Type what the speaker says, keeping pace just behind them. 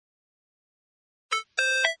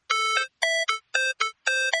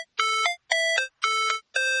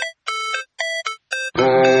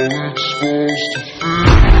break,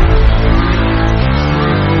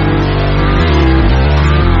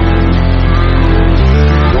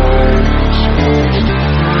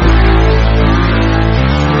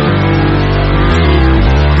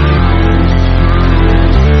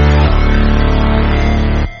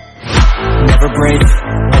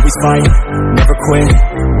 always fight, never quit,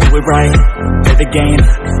 do it right, play the game,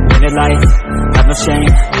 win it life, have no shame,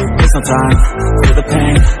 there's no time, feel the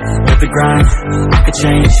pain, live the grind, I could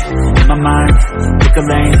change, in my mind, pick a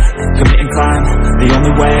lane, commit and climb, the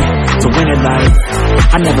only way to win it life,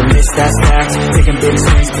 I never miss, that's fact, taking big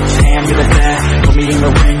swings, hand me the bat, put me in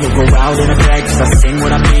the ring, you'll go out in a bag, cause I sing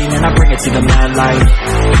what I mean and I bring it to the mad light,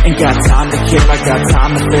 ain't got time to kill, I got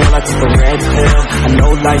time to feel, I took the red pill, I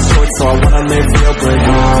know life's short so I wanna live real, but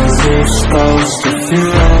how's it supposed to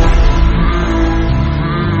feel?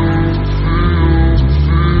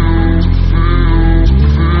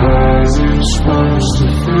 How's it supposed to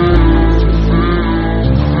feel?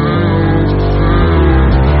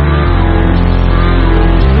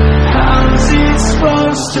 How's it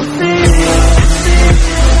supposed to feel?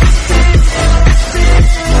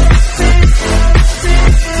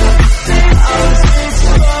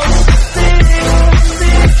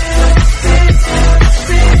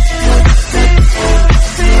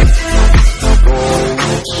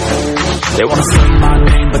 They wanna say my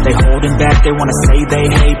name, but they holding back. They wanna say they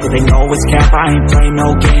hate, but they know it's cap. I ain't play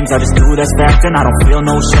no games, I just do that's fact. And I don't feel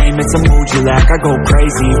no shame, it's a mood you lack. I go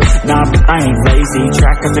crazy, nah, but I ain't lazy.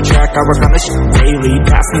 Track after track, I work on this shit daily.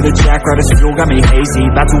 Pass me the jack, right as fuel, got me hazy.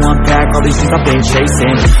 About to unpack all these things I've been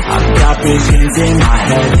chasing. I've got visions in my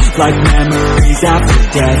head, like memories after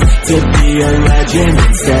death. To be a legend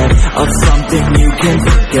instead of something you can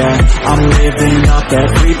forget. I'm living up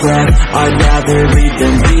every breath, I'd rather lead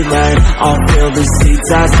than be led. I'll fill the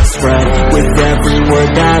seats as I spread with every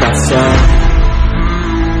word that I said.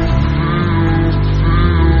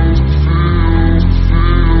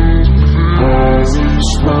 How's it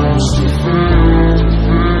supposed to feel?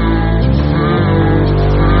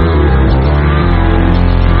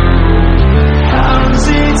 How's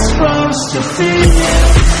it supposed to feel?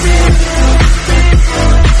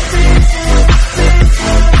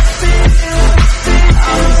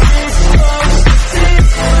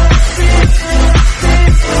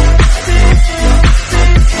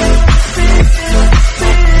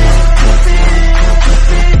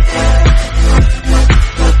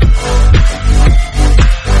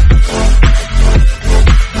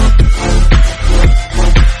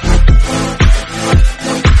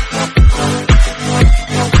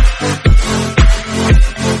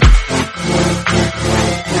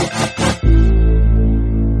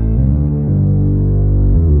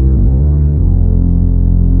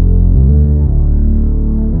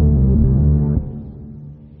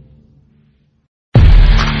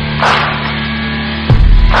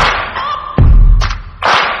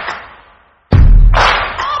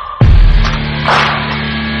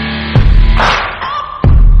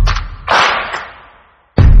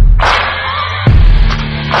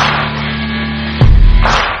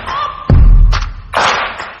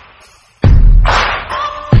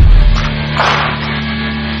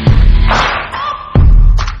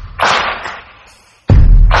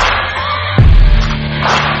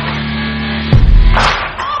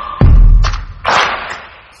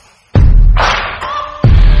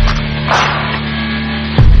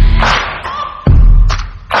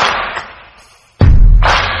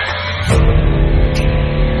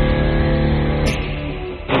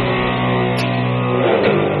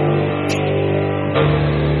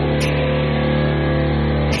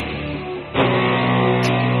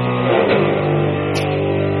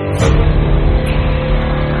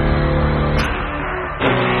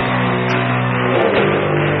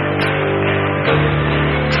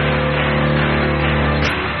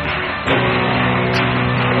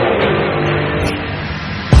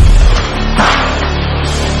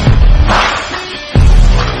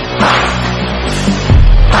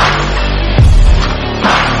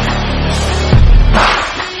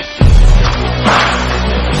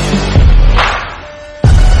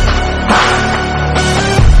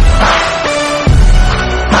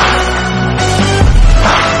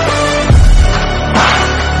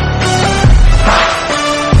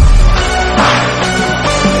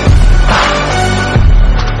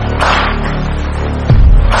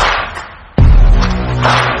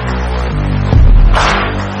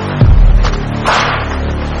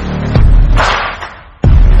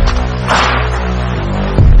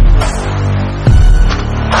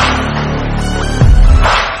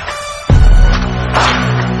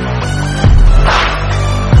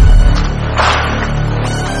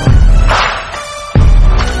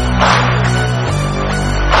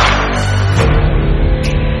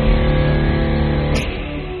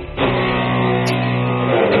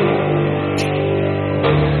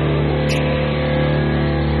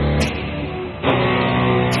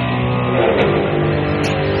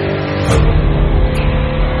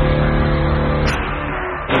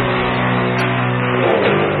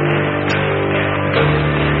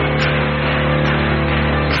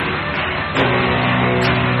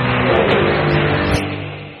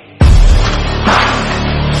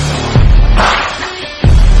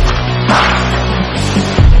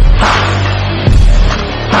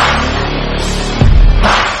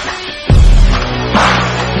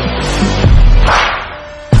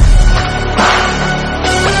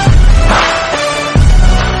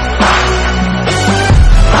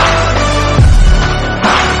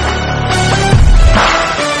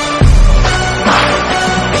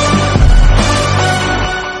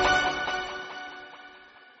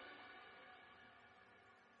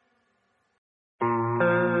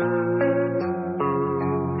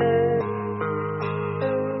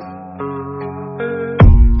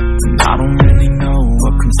 I don't really know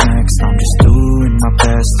what comes next. I'm just doing my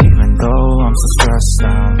best, even though I'm so stressed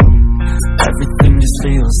out. Everything just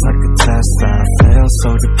feels like a test that I fail, so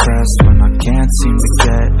depressed when I can't seem to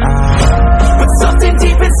get out. But something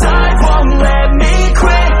deep inside won't let me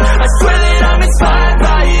quit. I swear that I'm inspired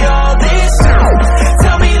by all this shit.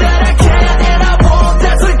 Tell me that I can't and I won't.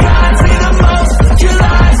 That's what guides me the most. Your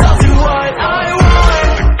lies, I'll do what I want.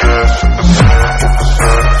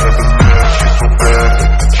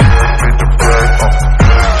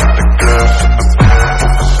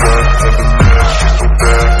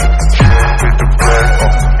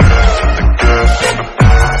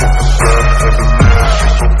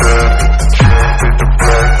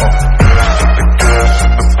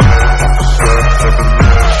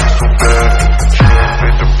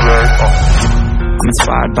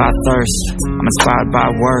 Inspired by thirst, I'm inspired by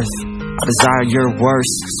worth. I desire your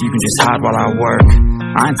worst, so you can just hide while I work.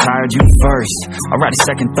 I ain't tired, you first. I'll write a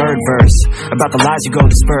second, third verse about the lies you go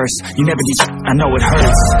disperse. You never do shit, I know it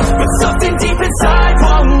hurts. But something deep inside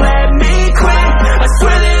won't let me quit. I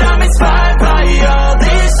swear that I'm inspired by all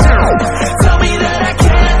this shit. Tell me that I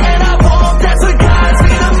can't and I won't. That's what guides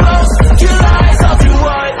me the most. Your lies, I'll do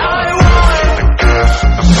what I want.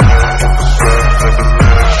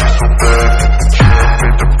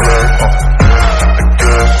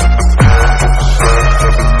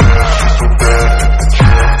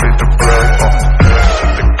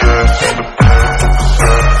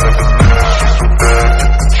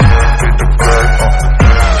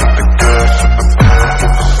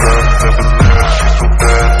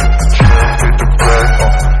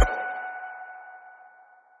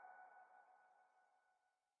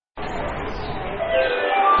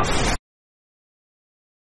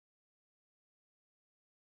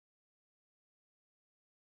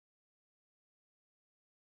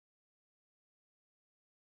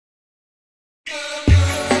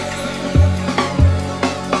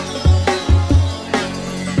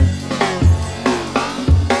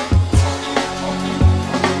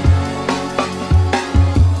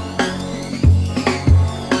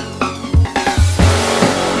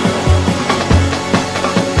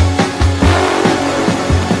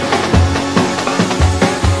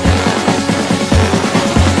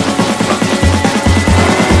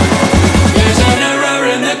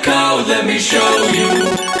 Let me show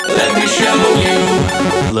you.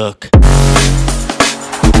 Look.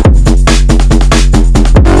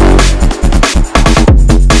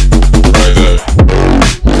 Right there.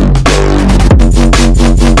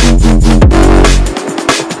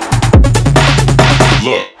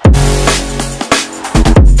 Look.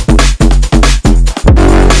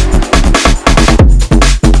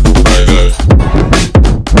 Right there.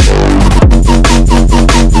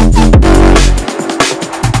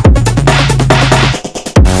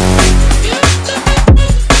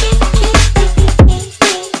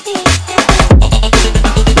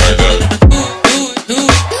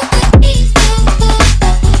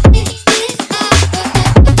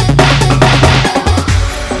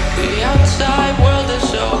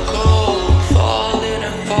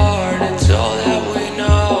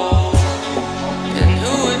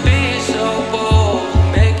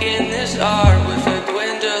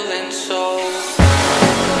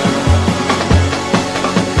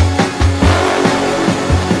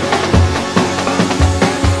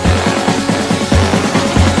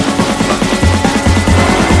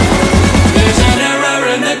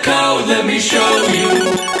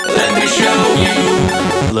 Let me show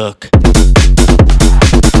you. Look. Look.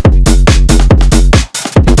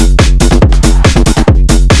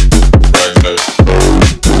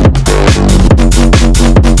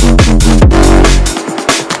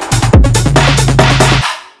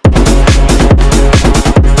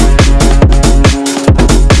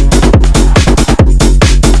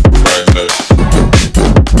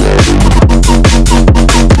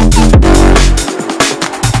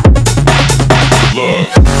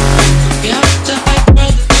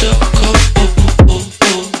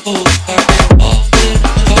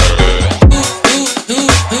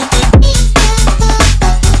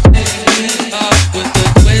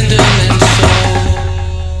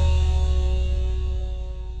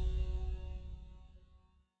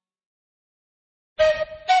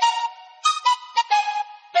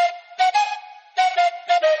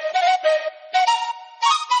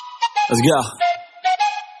 Let's go.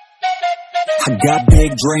 I got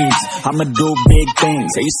big dreams, I'ma do big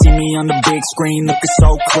things. Yeah, you see me on the big screen, looking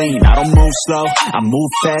so clean. I don't move slow, I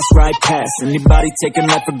move fast, right past anybody taking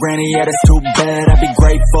life for granted. Yeah, that's too bad. I'd be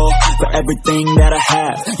grateful for everything that I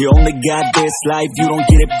have. You only got this life, you don't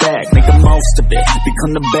get it back. Make the most of it,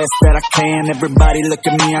 become the best that I can. Everybody look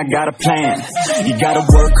at me, I got a plan. You gotta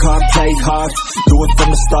work hard, play hard, do it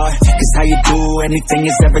from the start. Cause how you do anything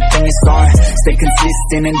is everything you start. Stay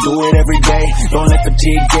consistent and do it every day. Don't let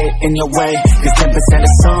fatigue get in your way. Cause 10%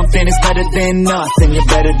 of something is better than nothing. You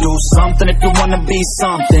better do something if you wanna be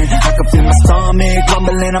something. I can feel my stomach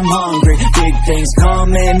rumbling, I'm hungry. Big things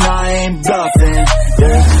coming, I ain't bluffing,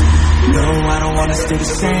 yeah. No, I don't wanna stay the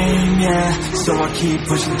same, yeah. So I keep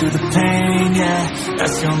pushing through the pain, yeah.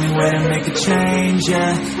 That's the only way to make a change,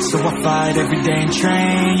 yeah. So I fight every day and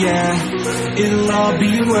train, yeah. It'll all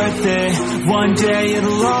be worth it. One day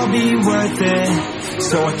it'll all be worth it.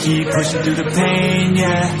 So I keep pushing through the pain,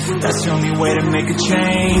 yeah. That's the only way to make a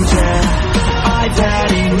change, yeah. I've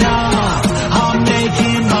had enough, I'm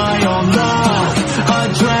making my own luck.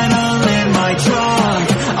 Adrenaline, my drug,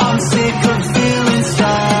 I'm sick of feeling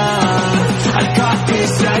stuck. I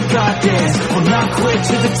got this, will not quit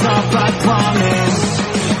to the top, I promise.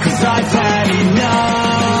 Cause I've had enough.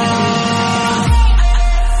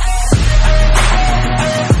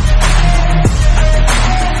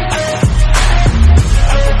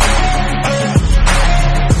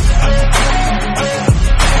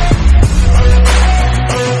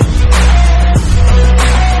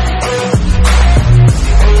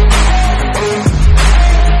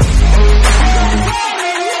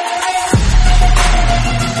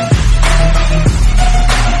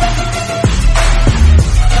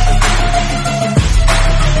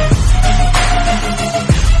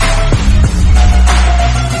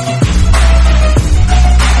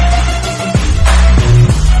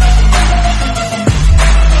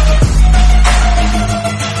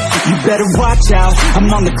 Better watch out,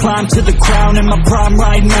 I'm on the climb to the crown. In my prime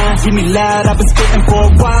right now, hear me loud, I've been spitting for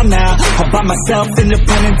a while now. All by myself,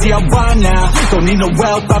 independent DIY now. Don't need no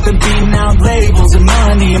help, I've been beating out labels and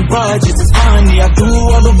money and budgets, it's funny. I do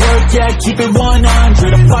all the work, yeah, keep it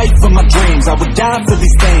 100. I fight for my dreams, I would die for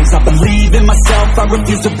these things. I believe in myself, I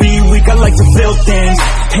refuse to be weak, I like to build things.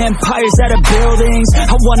 Empires out of buildings,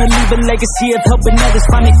 I wanna leave a legacy of helping others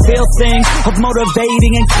finally feel things. Of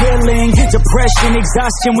motivating and killing, depression,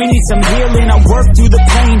 exhaustion, we need some healing. I work through the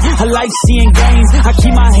pain, I like seeing gains. I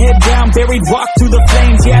keep my head down, buried, walk through the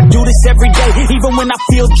flames. Yeah, I do this every day, even when I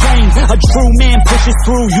feel drained. A true man pushes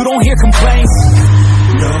through, you don't hear complaints.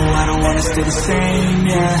 No, I don't wanna stay the same,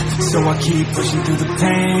 yeah. So I keep pushing through the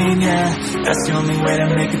pain, yeah. That's the only way to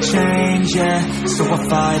make a change, yeah. So I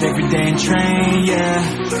fight every day and train,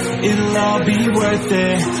 yeah. It'll all be worth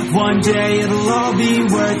it. One day it'll all be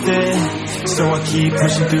worth it. So I keep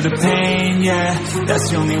pushing through the pain, yeah. That's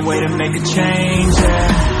the only way to make a change,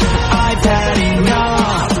 yeah. I've had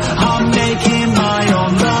enough, I'm making my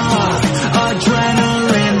own luck.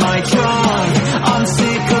 Adrenaline, my drug, I'm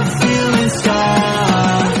sick of feeling stuck.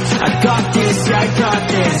 I got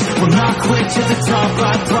this, will not quit to the top,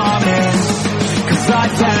 I promise. Cause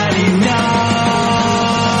I've had enough.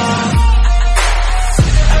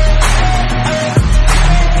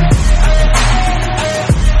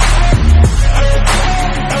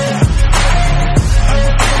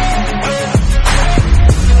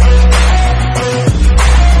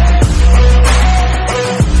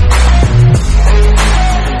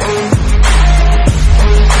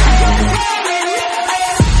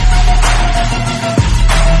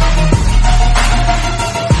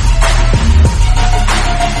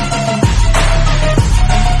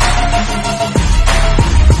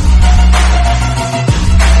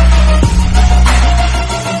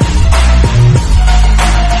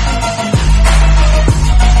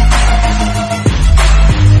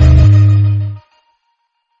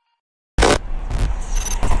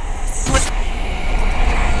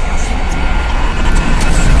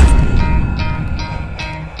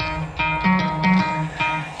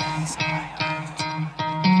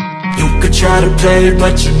 Try to play,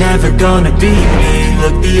 but you're never gonna beat me.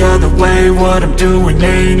 Look the other way, what I'm doing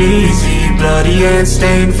ain't easy. Bloody hands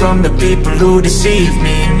stained from the people who deceive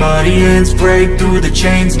me. Muddy hands break through the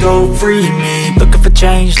chains, go free me. Looking for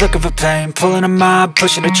change, looking for pain, pulling a mob,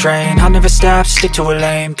 pushing a train. I'll never stop, stick to a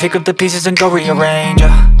lane, pick up the pieces and go rearrange.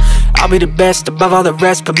 I'll be the best above all the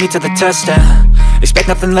rest, put me to the test and expect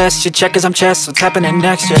nothing less, you check as I'm chess, what's happening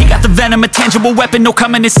next, yeah. He got the venom, a tangible weapon, no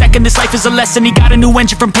coming in second. This life is a lesson, he got a new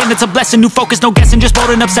engine from pain, it's a blessing. New focus, no guessing, just bold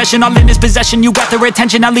and obsession. All in his possession, you got their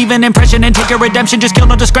attention. I'll leave an impression and take your redemption. Just kill,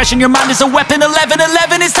 no discretion, your mind is a weapon.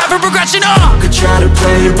 11-11, it's time for progression, Could try to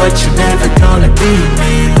play, but you're never gonna beat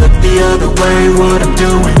me. Look the other way, what I'm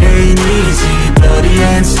doing ain't easy. Bloody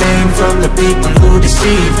hands stained from the people who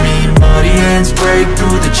deceive me. Muddy hands break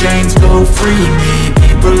through the chains, go free me.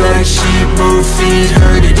 People like sheep move feet,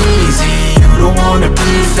 hurt it easy. You don't wanna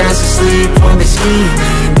be fast asleep when they're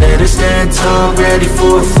scheming. Better stand tall, ready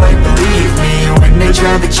for a fight, believe me. When they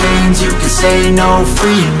try the chains, you can say no,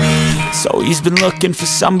 free me. So he's been looking for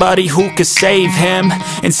somebody who could save him,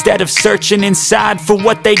 instead of searching inside for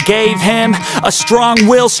what they gave him. A strong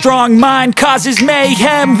will, strong mind causes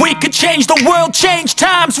mayhem. We could change the world, change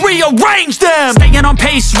times, rearrange them. Staying on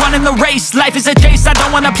pace, running the race. Life is a chase, I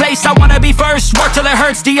don't want a place, I wanna be first. Work till it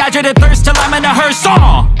hurts, dehydrated thirst till I'm in a hearse.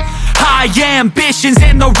 High ambitions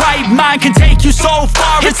in the right mind can take you so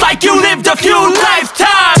far. It's like you lived a few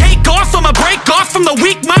lifetimes. Take off from a break off from the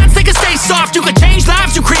weak minds, they can stay soft. You can change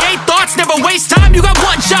lives, you create thoughts, never waste time. You got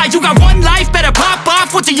one shot, you got one life, better pop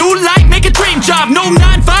off. What do you like? Make a dream job. No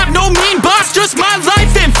 9-5, no mean boss, just my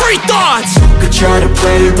life and free thoughts. You could try to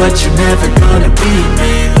play, but you're never gonna beat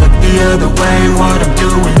me. Look the other way, what I'm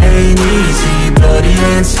doing ain't easy. Bloody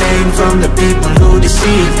hands stained from the people who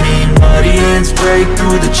deceive me. Muddy hands break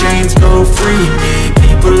through the chains, go free me.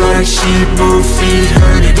 People like sheep move feet,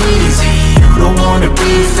 hurt it easy. You don't wanna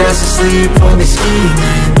be fast asleep when they're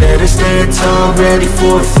scheming. Better stand tall, ready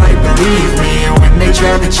for a fight, believe me. When they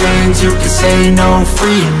try the chains, you can say no,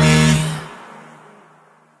 free me.